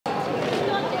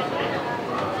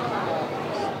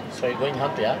So you're going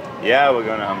Hampi, yeah? Yeah, we're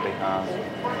going to Hampi.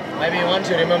 Maybe once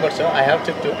you remember, sir, I have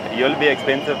tuk-tuk. You'll be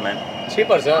expensive, man.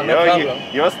 Cheaper, sir, no problem.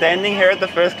 You're standing here at the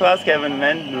first class cabin,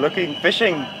 man, looking,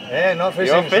 fishing. Yeah, no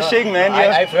fishing. You're fishing, sir. man.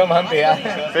 I'm from Hampi,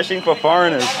 yeah. Fishing for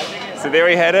foreigners. So there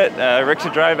we had it.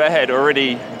 Rickshaw driver had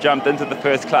already jumped into the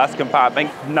first class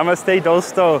compartment. Namaste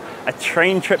dosto. A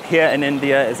train trip here in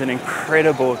India is an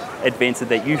incredible adventure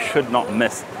that you should not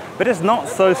miss. But it's not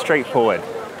so straightforward.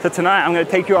 So tonight I'm going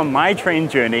to take you on my train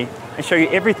journey and show you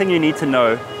everything you need to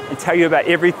know and tell you about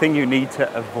everything you need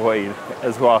to avoid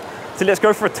as well. So let's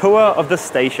go for a tour of the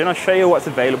station. I'll show you what's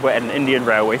available at an Indian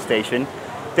railway station.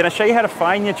 Then I'll show you how to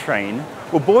find your train.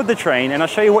 We'll board the train and I'll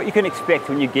show you what you can expect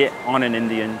when you get on an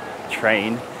Indian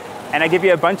train. And I'll give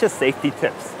you a bunch of safety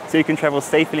tips so you can travel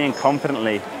safely and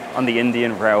confidently on the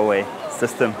Indian railway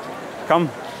system.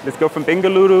 Come, let's go from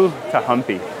Bengaluru to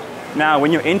Hampi. Now,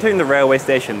 when you're entering the railway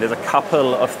station, there's a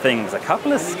couple of things, a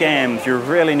couple of scams you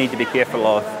really need to be careful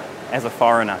of as a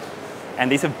foreigner. And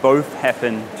these have both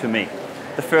happened to me.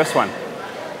 The first one,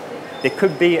 there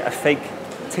could be a fake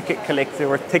ticket collector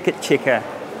or ticket checker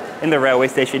in the railway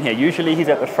station here. Usually he's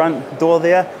at the front door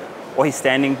there, or he's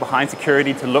standing behind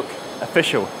security to look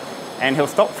official. And he'll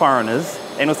stop foreigners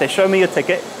and he'll say, show me your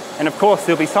ticket. And of course,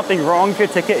 there'll be something wrong with your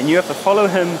ticket and you have to follow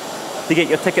him to get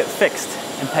your ticket fixed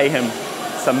and pay him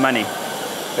some money.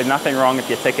 There's nothing wrong with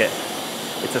your ticket.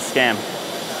 It's a scam.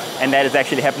 And that has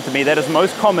actually happened to me. That is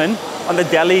most common on the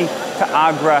Delhi to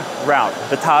Agra route,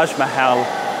 the Taj Mahal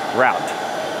route.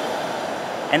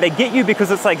 And they get you because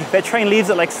it's like, that train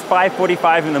leaves at like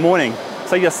 5:45 in the morning.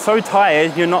 So you're so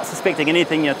tired, you're not suspecting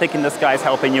anything. You're thinking this guy's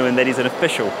helping you and that he's an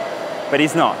official, but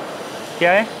he's not.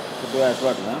 Okay?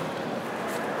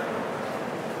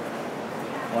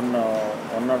 One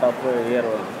not up here.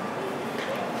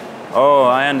 Oh,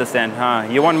 I understand, huh?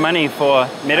 You want money for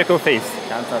medical fees?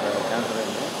 Cancer.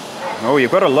 Oh,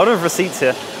 you've got a lot of receipts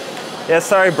here. Yeah,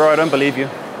 sorry bro, I don't believe you.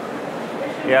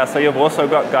 Yeah, so you've also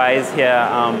got guys here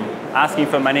asking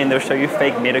for money and they'll show you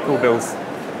fake medical bills.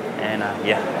 And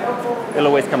yeah, they'll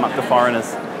always come up to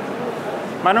foreigners.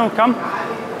 Manu, come.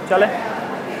 Chale.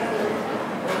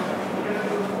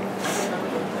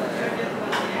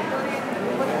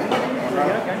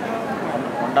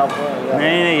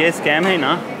 नहीं, ये scam है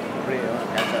ना? No.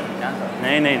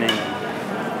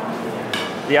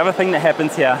 The other thing that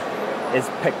happens here is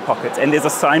pickpockets, and there's a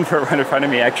sign for it right in front of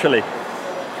me actually.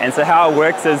 And so how it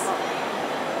works is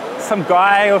some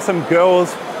guy or some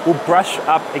girls will brush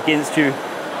up against you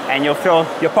and you'll feel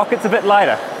your pocket's a bit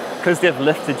lighter because they've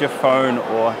lifted your phone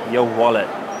or your wallet.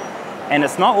 And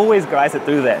it's not always guys that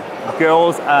do that.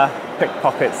 Girls are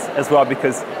pickpockets as well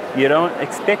because you don't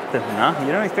expect them, no?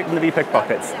 You don't expect them to be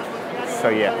pickpockets. So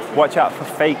yeah, watch out for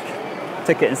fake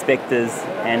ticket inspectors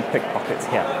and pickpockets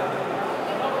here.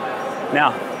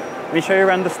 Now, let me show you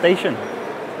around the station.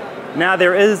 Now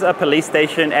there is a police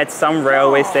station at some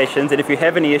railway stations, and if you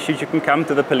have any issues, you can come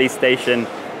to the police station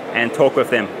and talk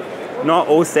with them. Not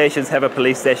all stations have a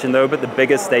police station though, but the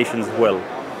biggest stations will.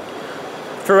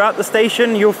 Throughout the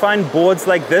station, you'll find boards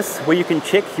like this where you can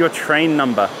check your train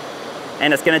number,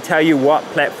 and it's going to tell you what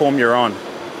platform you're on.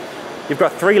 You've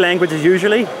got 3 languages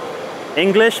usually.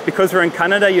 English, because we're in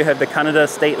Canada, you have the Kannada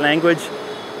state language,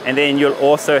 and then you'll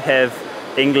also have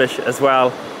English as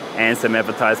well, and some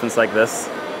advertisements like this.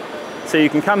 So you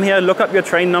can come here, look up your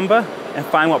train number, and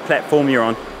find what platform you're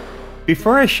on.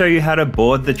 Before I show you how to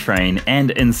board the train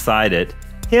and inside it,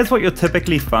 here's what you'll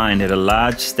typically find at a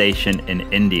large station in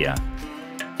India.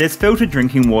 There's filtered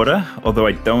drinking water, although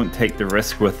I don't take the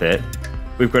risk with it.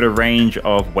 We've got a range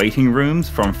of waiting rooms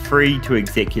from free to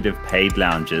executive paid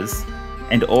lounges,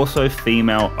 and also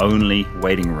female-only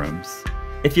waiting rooms.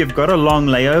 If you've got a long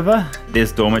layover,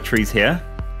 there's dormitories here.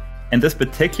 And this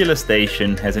particular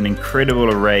station has an incredible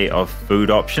array of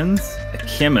food options, a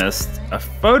chemist, a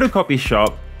photocopy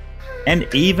shop, and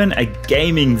even a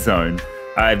gaming zone.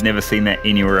 I've never seen that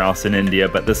anywhere else in India,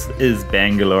 but this is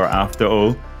Bangalore after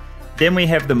all. Then we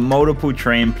have the multiple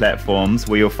train platforms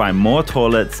where you'll find more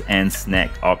toilets and snack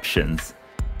options.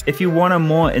 If you want a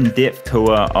more in-depth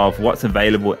tour of what's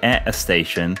available at a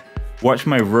station, watch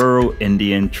my rural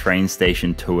Indian train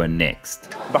station tour next.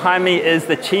 Behind me is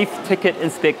the Chief Ticket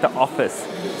Inspector office.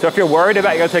 So if you're worried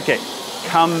about your ticket,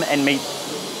 come and meet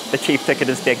the Chief Ticket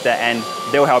Inspector and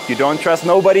they'll help you. Don't trust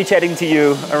nobody chatting to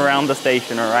you around the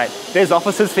station, all right? There's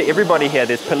officers for everybody here.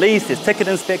 There's police, there's ticket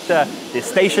inspector, there's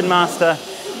station master.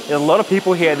 There's a lot of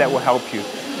people here that will help you,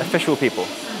 official people.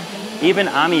 Even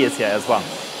army is here as well,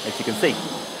 as you can see.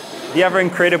 The other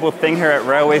incredible thing here at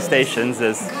railway stations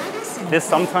is there's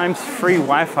sometimes free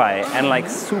Wi-Fi and like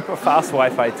super fast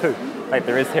Wi-Fi too, like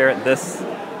there is here at this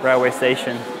railway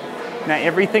station. Now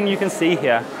everything you can see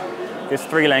here there's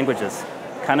 3 languages: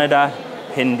 Kannada,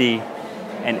 Hindi,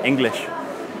 and English.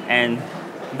 And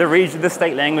the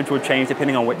state language will change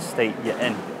depending on which state you're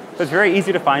in. So it's very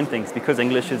easy to find things because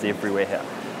English is everywhere here.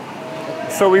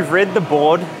 So we've read the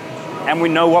board and we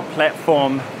know what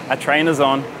platform our train is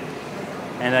on.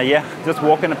 And yeah, just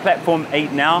walking to platform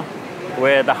 8 now,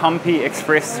 where the Hampi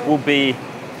Express will be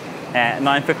at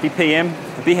 9:50 p.m.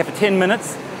 We'll be here for 10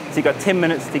 minutes, so you've got 10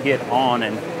 minutes to get on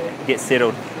and get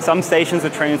settled. Some stations,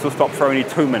 the trains will stop for only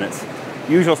 2 minutes.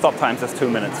 Usual stop times is 2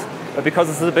 minutes. But because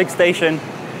this is a big station,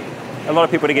 a lot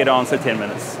of people to get on, so 10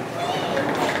 minutes.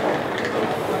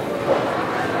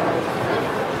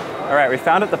 All right, we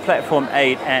found at the platform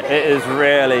 8 and it is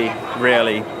really,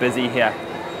 really busy here.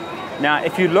 Now,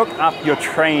 if you look up your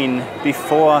train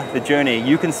before the journey,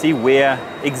 you can see where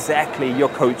exactly your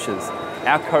coach is.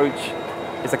 Our coach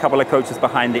is a couple of coaches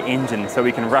behind the engine, so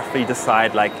we can roughly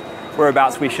decide like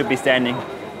whereabouts we should be standing,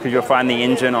 because you'll find the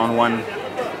engine on one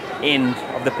end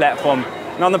of the platform.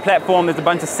 And on the platform, there's a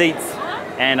bunch of seats,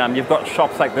 and you've got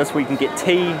shops like this where you can get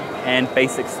tea and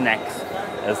basic snacks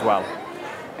as well.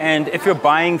 And if you're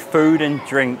buying food and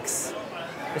drinks,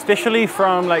 especially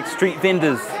from like street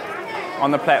vendors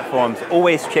on the platforms,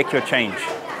 always check your change.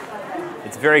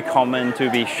 It's very common to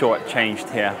be short-changed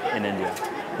here in India.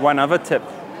 One other tip,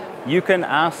 you can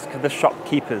ask the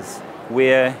shopkeepers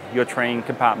where your train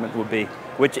compartment will be,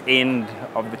 which end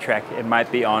of the track it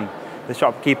might be on. The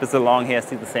shopkeepers along here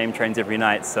see the same trains every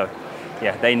night, so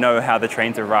yeah, they know how the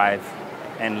trains arrive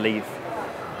and leave.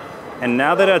 And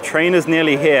now that our train is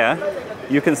nearly here,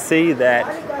 you can see that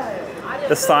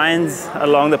the signs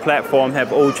along the platform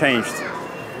have all changed.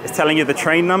 It's telling you the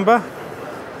train number,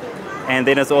 and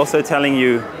then it's also telling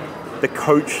you the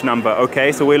coach number.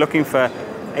 Okay, so we're looking for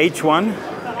H1,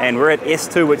 and we're at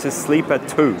S2, which is sleeper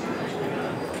 2.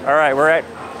 All right, we're at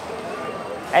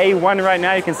A1 right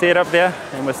now. You can see it up there,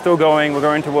 and we're still going. We're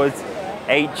going towards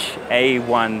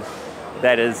HA1.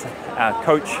 That is our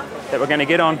coach that we're going to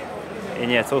get on. And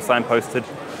yeah, it's all signposted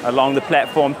along the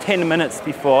platform 10 minutes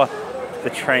before the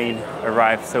train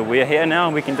arrives. So we're here now,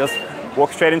 and we can just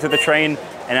walk straight into the train,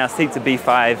 and our seats are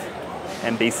B5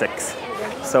 and B6.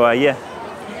 So yeah,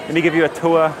 let me give you a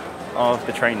tour of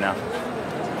the train now.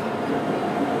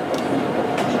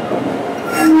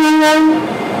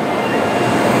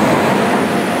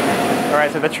 All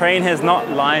right, so the train has not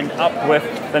lined up with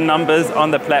the numbers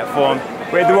on the platform.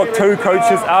 We had to walk 2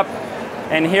 coaches up,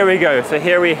 and here we go. So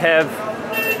here we have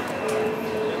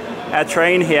our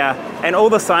train here, and all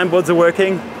the signboards are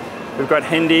working. We've got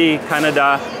Hindi,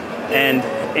 Kannada, and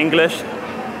English.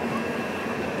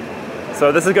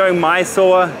 So this is going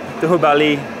Mysore to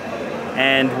Hubballi,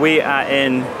 and we are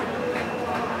in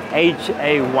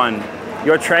HA1.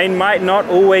 Your train might not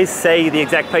always say the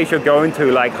exact place you're going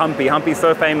to, like Hampi. Hampi's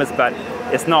so famous, but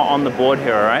it's not on the board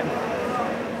here, all right?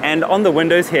 And on the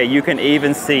windows here, you can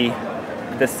even see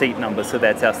the seat number. So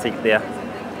that's our seat there,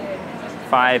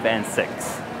 5 and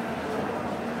 6.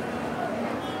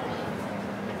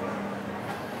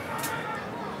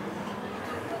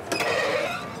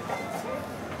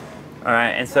 All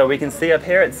right, and so we can see up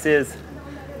here it says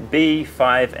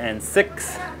B5 and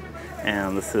 6.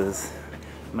 And this is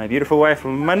my beautiful wife,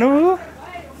 Manu.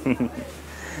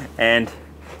 And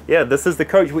yeah, this is the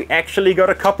coach. We actually got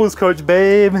a couples coach,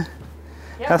 babe.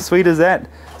 Yep. How sweet is that?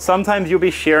 Sometimes you'll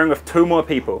be sharing with 2 more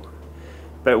people,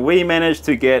 but we managed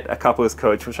to get a couples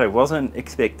coach, which I wasn't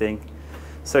expecting.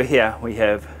 So here we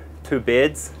have 2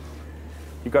 beds.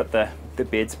 You've got the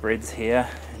bedspreads here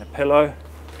and a pillow.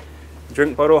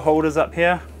 Drink bottle holders up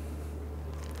here.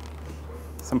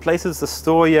 Some places to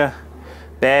store your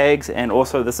bags, and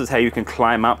also this is how you can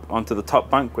climb up onto the top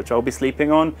bunk, which I'll be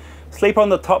sleeping on. Sleep on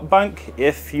the top bunk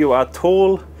if you are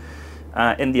tall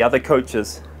in the other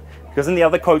coaches, because in the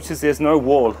other coaches there's no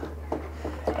wall,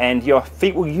 and your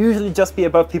feet will usually just be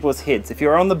above people's heads. If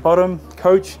you're on the bottom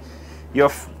coach,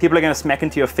 people are going to smack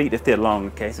into your feet if they're long.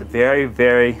 Okay, it's a very,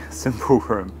 very simple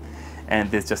room,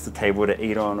 and there's just a table to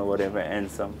eat on or whatever,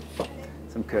 and some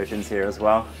curtains here as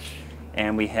well.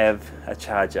 And we have a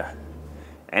charger.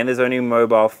 And there's only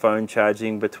mobile phone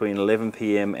charging between 11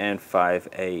 p.m. and 5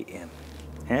 a.m.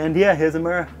 And yeah, here's a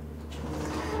mirror.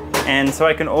 And so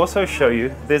I can also show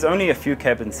you, there's only a few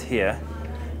cabins here,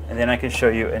 and then I can show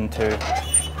you into,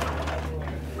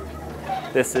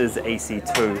 this is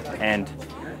AC2, and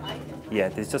yeah,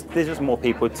 there's just more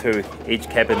people to each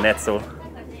cabin, that's all.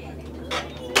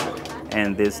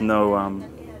 And there's no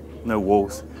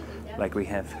walls like we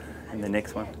have in the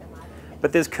next one.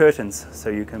 But there's curtains, so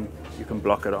you can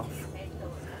block it off.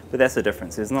 But that's the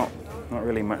difference. There's not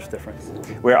really much difference.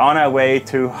 We're on our way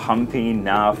to Hampi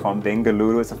now from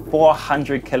Bengaluru. It's a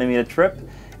 400-kilometer trip,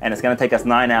 and it's going to take us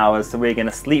 9 hours, so we're going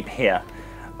to sleep here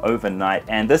overnight.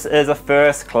 And this is a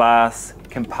first class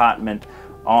compartment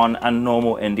on a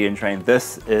normal Indian train.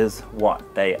 This is what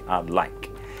they are like.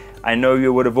 I know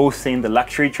you would have all seen the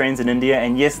luxury trains in India,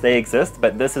 and yes, they exist,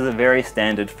 but this is a very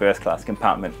standard first class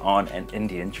compartment on an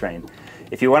Indian train.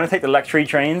 If you want to take the luxury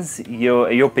trains,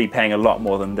 you'll be paying a lot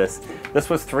more than this. This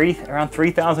was around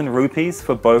 3,000 rupees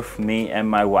for both me and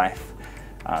my wife.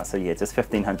 So yeah, just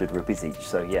 1,500 rupees each.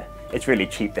 So yeah, it's really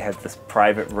cheap to have this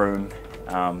private room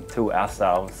to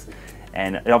ourselves,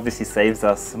 and it obviously saves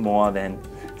us more than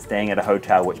staying at a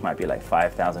hotel, which might be like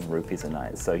 5,000 rupees a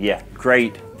night. So yeah,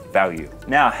 great value.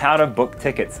 Now, how to book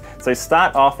tickets. So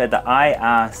start off at the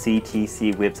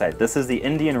IRCTC website. This is the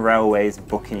Indian Railways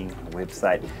booking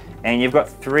website, and you've got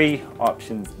 3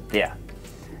 options there.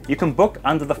 You can book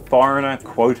under the foreigner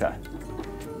quota.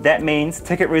 That means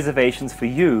ticket reservations for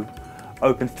you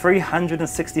open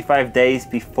 365 days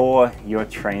before your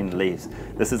train leaves.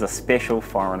 This is a special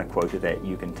foreigner quota that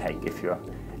you can take if you're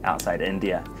outside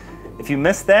India. If you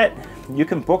miss that, you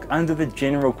can book under the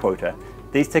general quota.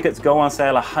 These tickets go on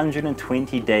sale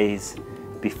 120 days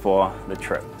before the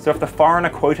trip. So if the foreigner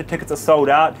quota tickets are sold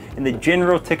out and the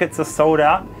general tickets are sold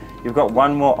out, you've got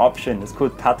one more option. It's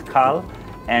called Tatkal,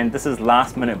 and this is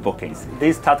last minute bookings.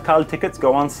 These Tatkal tickets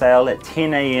go on sale at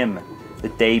 10 AM the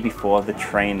day before the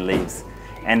train leaves.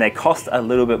 And they cost a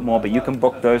little bit more, but you can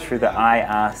book those through the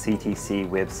IRCTC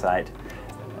website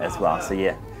as well. So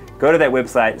yeah, go to that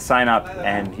website, sign up,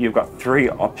 and you've got 3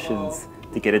 options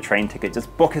to get a train ticket.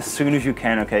 Just book as soon as you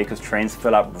can, okay? Because trains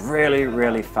fill up really,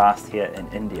 really fast here in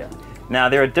India. Now,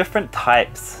 there are different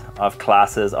types of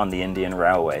classes on the Indian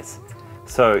Railways.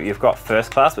 So you've got first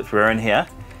class, which we're in here.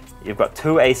 You've got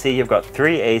 2 AC, you've got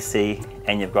 3 AC,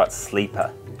 and you've got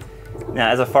sleeper. Now,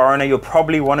 as a foreigner, you'll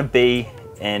probably want to be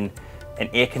in an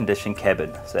air-conditioned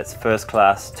cabin. So that's first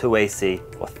class, 2 AC,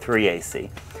 or 3 AC.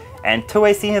 And 2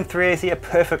 AC and 3 AC are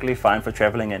perfectly fine for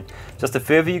traveling in. Just the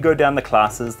further you go down the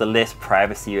classes, the less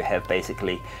privacy you have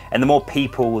basically, and the more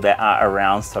people that are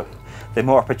around, so the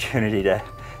more opportunity to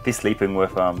be sleeping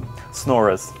with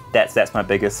snorers. That's my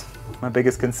biggest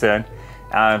concern.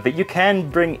 But you can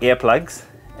bring earplugs,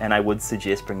 and I would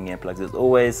suggest bringing earplugs. There's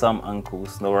always some uncle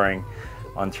snoring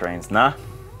on trains, nah?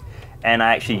 And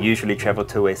I actually usually travel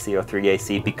 2 AC or 3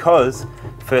 AC because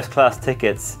first class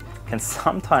tickets can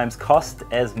sometimes cost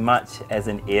as much as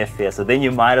an airfare, so then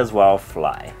you might as well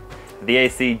fly. The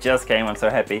AC just came, I'm so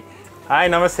happy. Hi,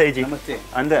 namaste ji. Namaste.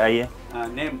 Andar आइए.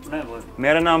 Name?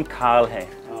 मेरा नाम Karl है.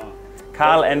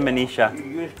 Karl and Manisha.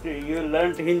 You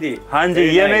learned Hindi? हाँ जी,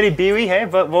 ये मेरी बीवी है,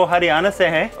 वो हरियाणा से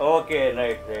है. Okay,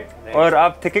 right. और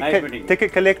आप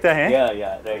टिकट कलेक्टर हैं?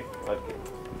 Yeah, right. Okay.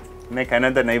 मैं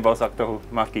कन्नड़ नहीं बोल सकता हूँ,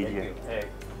 माफ कीजिए.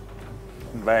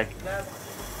 Bye.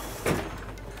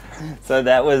 So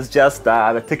that was just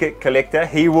the ticket collector.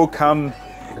 He will come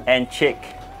and check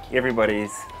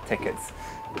everybody's tickets.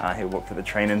 He'll walk to the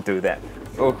train and do that.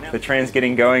 Oh, the train's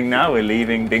getting going now. We're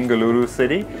leaving Bengaluru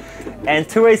city. And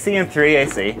 2 AC and 3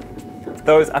 AC,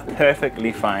 those are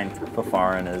perfectly fine for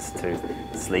foreigners to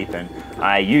sleep in.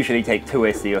 I usually take 2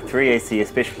 AC or 3 AC,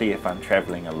 especially if I'm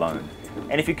traveling alone.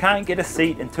 And if you can't get a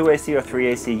seat in 2 AC or 3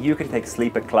 AC, you can take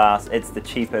sleeper class. It's the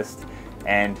cheapest.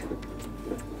 And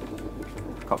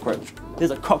cockroach.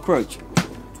 There's a cockroach.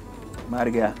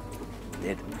 Marga.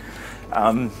 Dead.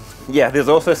 Yeah, there's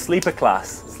also sleeper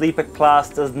class. Sleeper class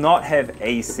does not have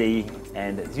AC,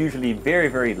 and it's usually very,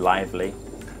 very lively.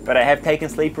 But I have taken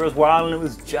sleeper as well, and it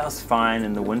was just fine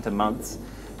in the winter months.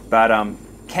 But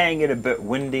can get a bit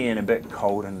windy and a bit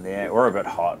cold in there, or a bit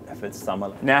hot if it's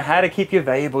summer. Now, how to keep your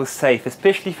valuables safe,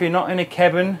 especially if you're not in a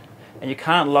cabin and you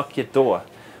can't lock your door.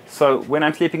 So when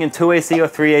I'm sleeping in 2 AC or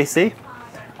 3 AC,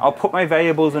 I'll put my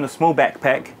valuables in a small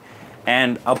backpack,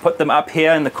 and I'll put them up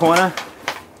here in the corner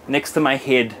next to my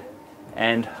head,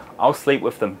 and I'll sleep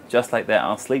with them just like that.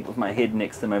 I'll sleep with my head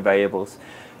next to my valuables.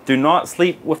 Do not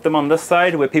sleep with them on this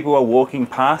side where people are walking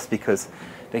past, because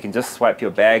they can just swipe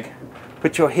your bag.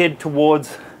 Put your head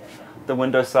towards the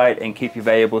window side and keep your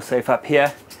valuables safe up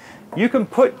here. You can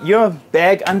put your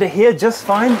bag under here just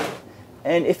fine,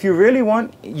 and if you really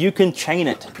want, you can chain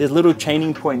it. There's little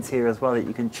chaining points here as well that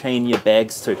you can chain your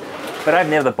bags to. But I've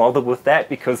never bothered with that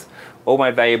because all my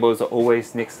valuables are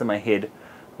always next to my head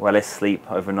while I sleep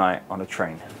overnight on a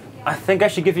train. I think I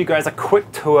should give you guys a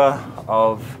quick tour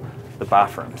of the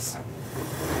bathrooms.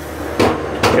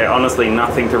 Okay, honestly,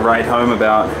 nothing to write home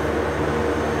about.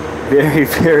 Very,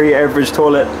 very average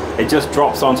toilet. It just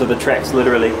drops onto the tracks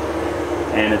literally,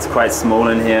 and it's quite small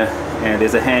in here. And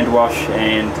there's a hand wash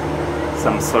and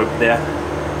some soap there.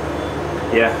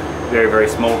 Yeah, very, very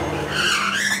small.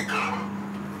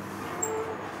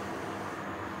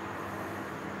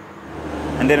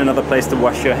 And then another place to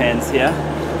wash your hands here.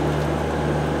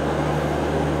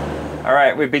 All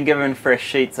right, we've been given fresh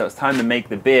sheets, so it's time to make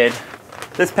the bed.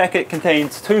 This packet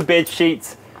contains 2 bed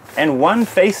sheets and 1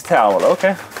 face towel,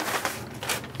 okay.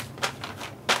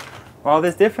 Well,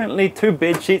 there's definitely 2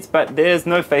 bed sheets, but there's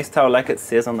no face towel like it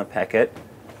says on the packet.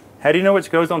 How do you know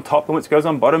which goes on top and which goes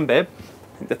on bottom, babe?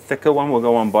 I think the thicker one will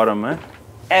go on bottom, eh?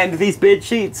 And these bed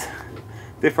sheets,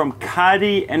 they're from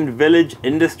Khadi and Village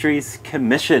Industries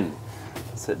Commission.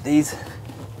 So these,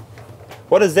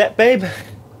 what is that, babe? Khadi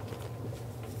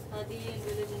and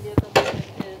Village India Commission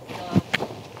is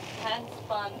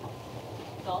hand-spun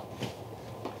top,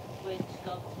 which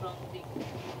comes from the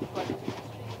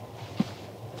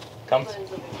cottage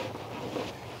industry.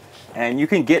 And you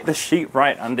can get the sheet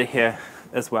right under here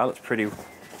as well. It's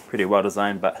pretty well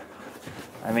designed, but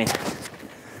I mean,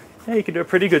 yeah, you can do a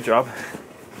pretty good job.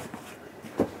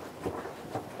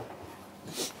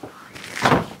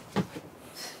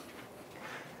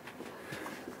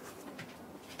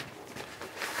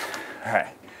 All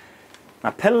right, my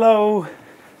pillow,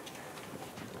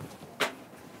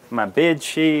 my bed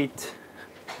sheet,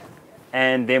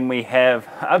 and then we have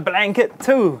a blanket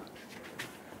too.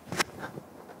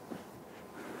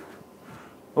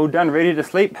 All done, ready to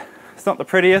sleep. It's not the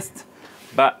prettiest,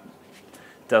 but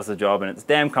it does the job and it's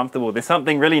damn comfortable. There's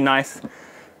something really nice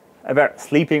about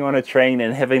sleeping on a train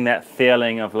and having that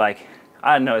feeling of like,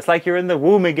 I don't know, it's like you're in the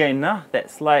womb again, nah?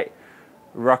 That slight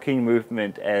rocking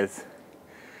movement as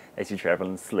you travel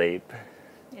and sleep.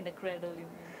 In a cradle, you mean?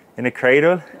 In a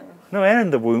cradle? No, and in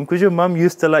the womb, because your mum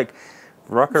used to like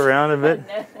rock around a bit.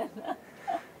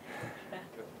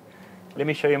 Let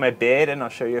me show you my bed and I'll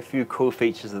show you a few cool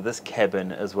features of this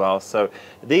cabin as well. So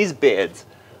these beds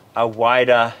are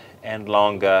wider and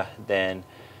longer than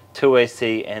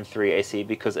 2AC and 3AC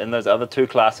because in those other 2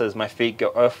 classes my feet go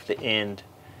off the end.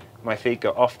 My feet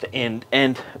go off the end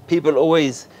and people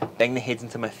always bang their heads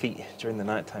into my feet during the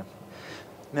night time.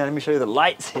 Now let me show you the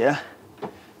lights here.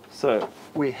 So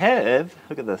we have,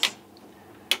 look at this,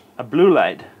 a blue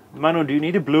light. Manu, do you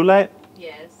need a blue light?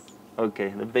 Yes. Okay,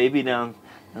 the baby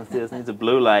downstairs needs a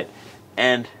blue light.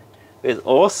 And there's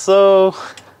also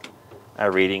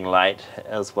a reading light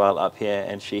as well up here,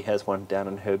 and she has one down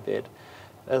in her bed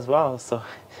as well. So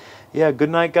yeah, good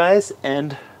night guys,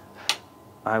 and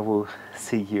I will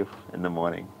see you in the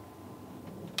morning.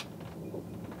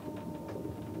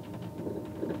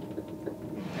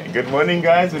 Hey, good morning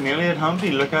guys, we're nearly at Humpty.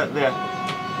 Look out there.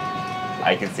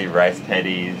 I can see rice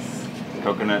paddies,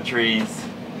 coconut trees,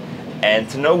 and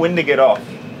to know when to get off,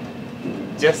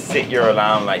 just set your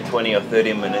alarm like 20 or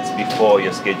 30 minutes before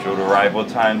your scheduled arrival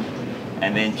time,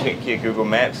 and then check your Google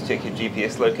Maps, check your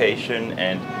GPS location,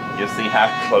 and you'll see how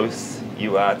close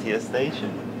you are to your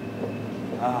station.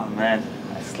 Oh man,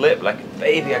 I slept like a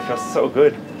baby, I feel so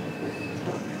good.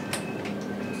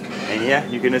 And yeah,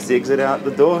 you're gonna see exit out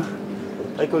the door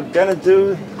like we're gonna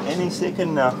do any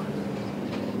second now.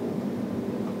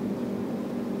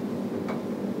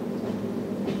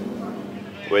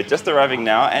 We're just arriving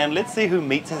now, and let's see who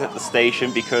meets us at the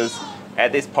station, because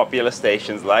at these popular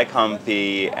stations like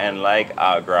Humpty and like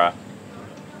Agra,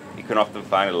 you can often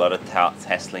find a lot of touts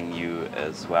hassling you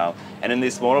as well. And in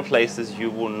these smaller places, you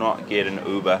will not get an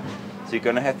Uber, so you're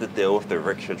going to have to deal with the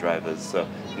rickshaw drivers. So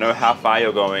know how far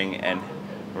you're going and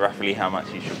roughly how much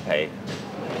you should pay.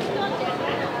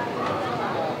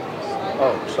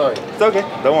 Oh, sorry. It's okay,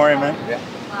 don't worry, man. Yeah.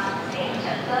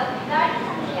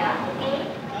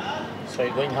 So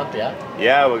you're going Humpty, yeah?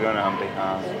 Yeah, we're going to Humpty.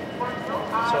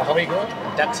 So how are you going?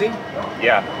 Taxi?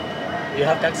 Yeah. You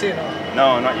have taxi, no?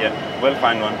 No, not yet. We'll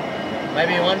find one.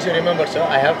 Maybe once you remember, sir,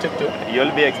 I have tuk-tuk.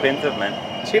 You'll be expensive,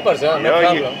 man. Cheaper, sir, no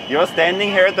problem. You're standing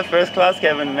here at the first class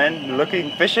cabin, man,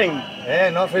 fishing. Yeah,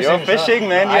 no fishing, You're fishing, sir.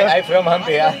 man. I'm from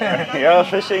Humpty, yeah? You're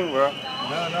fishing, bro.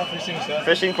 No fishing, sir.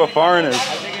 Fishing for foreigners.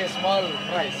 I'll take a small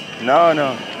price.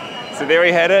 No. So there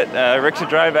he had it. Rickshaw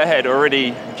driver had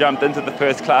already jumped into the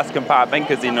first class compartment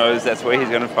because he knows that's where he's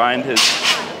going to find his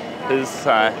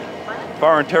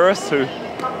foreign tourists, who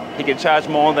he can charge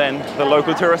more than the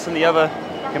local tourists in the other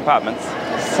compartments.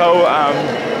 So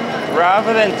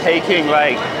rather than taking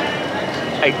like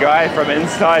a guy from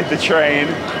inside the train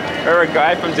or a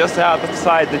guy from just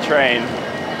outside the train,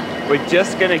 we're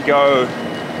just going to go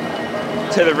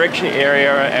to the rickshaw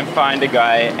area and find a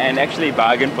guy and actually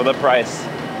bargain for the price.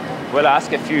 We'll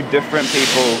ask a few different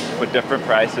people for different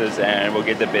prices and we'll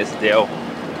get the best deal.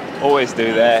 Always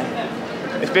do that.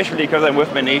 Especially because I'm with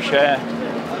Manisha,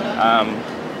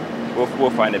 we'll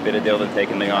find a better deal than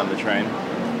taking the guy on the train.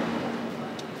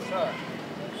 Sir,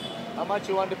 how much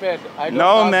you want to pay? I don't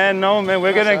No ask. man,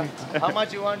 we're gonna... Sir. How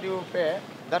much you want to pay?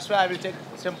 That's why I will take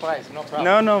same price, no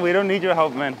problem. No, we don't need your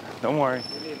help, man. Don't worry.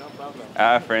 Really, no problem.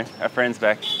 Our friend's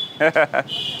back.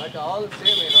 But all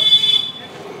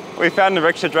same, We found the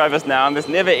rickshaw drivers now, and there's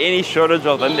never any shortage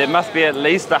of them. There must be at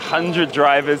least 100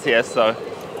 drivers here, so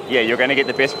yeah, you're going to get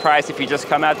the best price if you just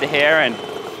come out to here and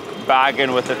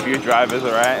bargain with a few drivers,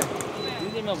 all right?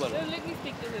 Let me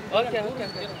speak to him. Okay.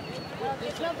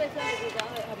 कितना पैसा लगेगा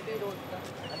Hampi road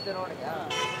का?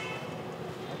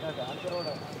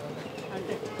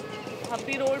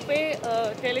 Hampi road पे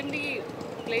tell him the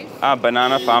place.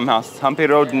 Banana farmhouse, Humpy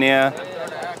Road near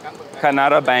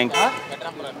Canara Bank.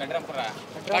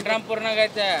 Katrampurna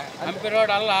gaite Hampi road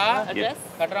alla Address?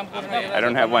 Katrampurna I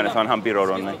don't have one, it's on Humpy Road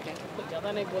only.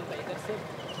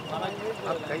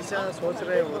 आप कैसा सोच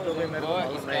रहे हो वो तो भी मेरे को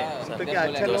मालूम नहीं। हम तो क्या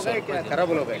अच्छा लोग हैं क्या खराब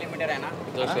लोग हैं? किलोमीटर है ना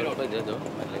 200 रुपए दे दो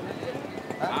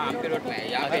हाँ हम्पी रोड में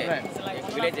यहाँ पे एक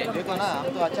विलेज है देखो ना हम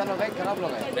तो अच्छा लोग हैं खराब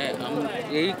लोग हैं। नहीं, हम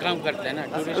यही काम करते हैं ना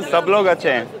टूरिस्ट सब लोग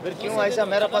अच्छे हैं। फिर क्यों ऐसा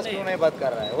मेरे पास क्यों नहीं बात कर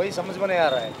रहा है? वही समझ में नहीं आ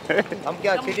रहा है। हम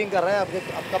क्या चीटिंग कर रहे हैं?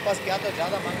 आपका पास क्या तो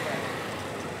ज़्यादा मांग रहा है।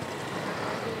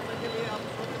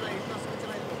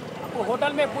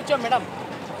 होटल में पूछो मैडम,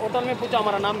 होटल में पूछो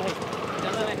हमारा नाम है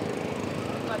ज़्यादा नहीं।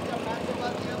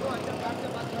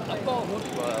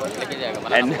 लेके जाएगा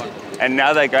And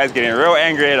now that guy's getting real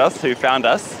angry at us who found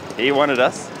us. He wanted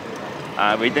us.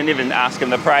 We didn't even ask him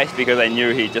the price because I knew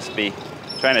he'd just be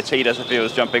trying to cheat us if he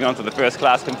was jumping onto the first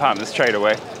class compartment straight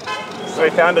away. So we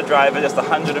found a driver just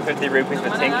 150 rupees for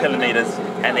 10 kilometers,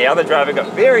 and the other driver got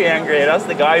very angry at us,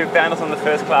 the guy who found us on the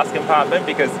first class compartment,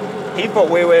 because he thought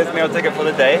we were his meal ticket for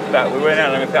the day, but we went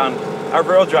out and we found a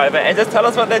real driver. And just tell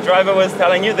us what that driver was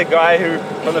telling you, the guy who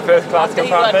from the first class After he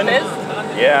got compartment. pissed,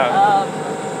 Yeah.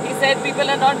 he said people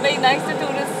are not very nice to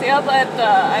tourists here, but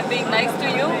I'm being nice to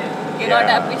you. You're not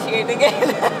Yeah. appreciating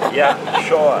it. Yeah,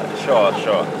 sure.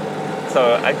 So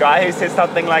a guy who says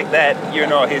something like that, you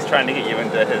know he's trying to get you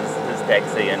into his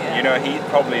taxi, and you know he's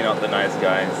probably not the nice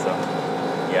guy. So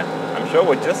yeah, I'm sure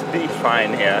we'll just be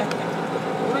fine here.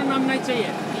 पूरा नाम नहीं चाहिए,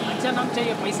 अच्छा नाम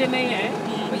चाहिए, पैसे नहीं है,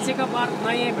 पैसे का बात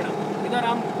नहीं है मैडम। इधर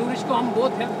हम टूरिस्ट को हम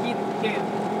बहुत हेल्प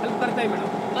करते हैं मैडम।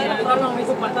 प्रॉब्लम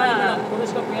हमको पता है मैडम,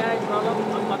 टूरिस्ट को क्या है प्रॉब्लम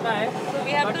हम पता है। So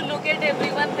we have to look at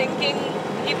everyone thinking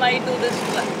he might do this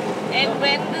to us. And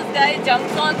when this guy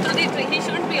jumps onto the train, he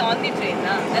shouldn't be on the train.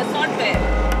 Nah? That's not fair.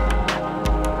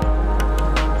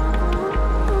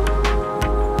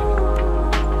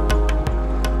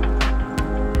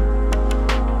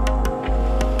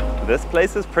 This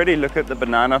place is pretty. Look at the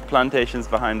banana plantations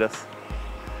behind us.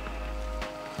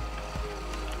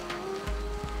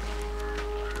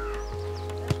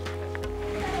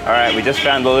 All right, we just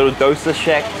found a little dosa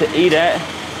shack to eat at.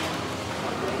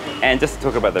 And just to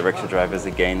talk about the rickshaw drivers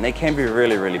again, they can be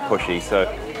really pushy. So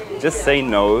just say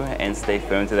no and stay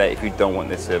firm to that if you don't want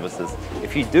their services.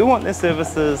 If you do want their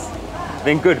services,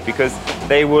 then good, because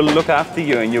they will look after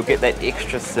you and you'll get that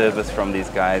extra service from these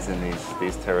guys in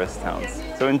these tourist towns.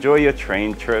 So enjoy your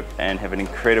train trip and have an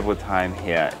incredible time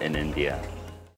here in India.